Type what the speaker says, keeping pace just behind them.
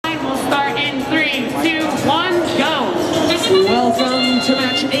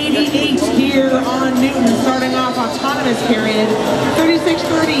38 here on Newton, starting off autonomous period.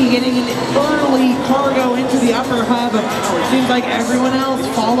 36:30 getting an early cargo into the upper hub. Seems like everyone else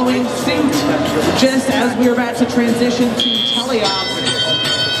following suit just as we're about to transition to teleop.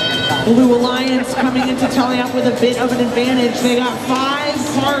 Blue Alliance coming into teleop with a bit of an advantage. They got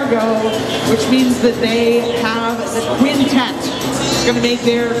 5 cargo, which means that they have the quintet. It's going to make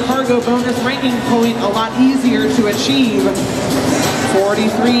their cargo bonus ranking point a lot easier to achieve.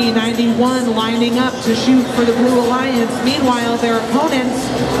 43.91 lining up to shoot for the Blue Alliance. Meanwhile, their opponents,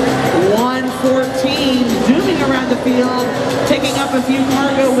 114, zooming around the field, picking up a few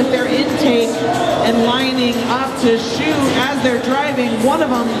cargo with their intake and lining up to shoot. As they're driving, one of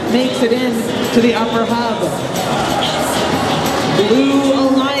them makes it in to the upper hub. Blue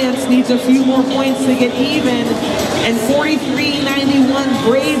Alliance needs a few more points to get even, and 43.91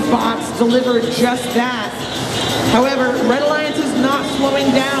 Brave Bots delivered just that. However, Red Alliance is not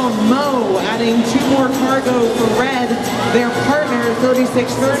slowing down. Mo adding 2 more cargo for Red. Their partner,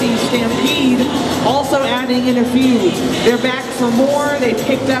 3630 Stampede, also adding in a few. They're back for more. They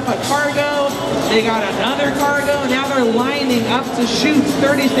picked up a cargo. They got another cargo. Now they're lining up to shoot.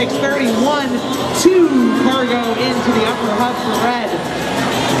 3631, 2 cargo into the upper hub for Red.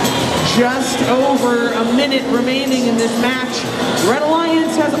 Just over a minute remaining in this match. Red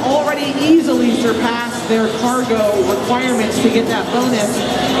Alliance has already easily surpassed their cargo requirements to get that bonus.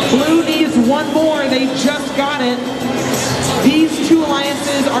 Blue needs 1 more, they just got it. These 2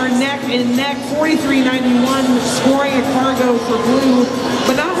 alliances are neck and neck. 43.91 scoring a cargo for Blue,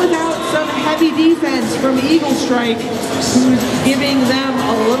 but not without some heavy defense from Eagle Strike, who's giving them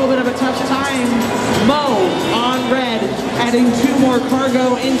a little bit of a tough time. Mo on Red, adding 2 more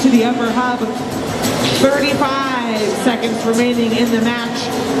cargo into the upper hub. 35 seconds remaining in the match.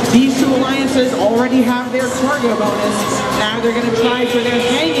 These 2 alliances already have their cargo bonus. Now they're going to try for their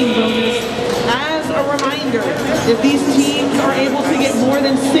hanging bonus. As a reminder, if these teams are able to get more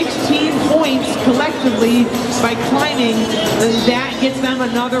than 16 points collectively by climbing, then that gets them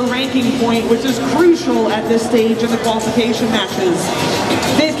another ranking point, which is crucial at this stage in the qualification matches.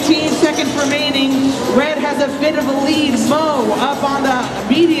 15 seconds remaining. Red has a bit of a lead. Mo up on the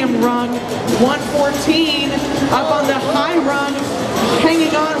medium rung. 114 up on the high rung,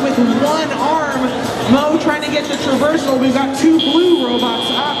 hanging on with 1 arm. Mo trying to get the traversal. We've got 2 blue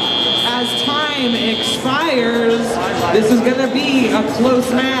robots up. As time expires, this is going to be a close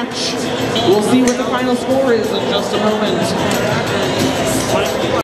match. We'll see what the final score is in just a moment.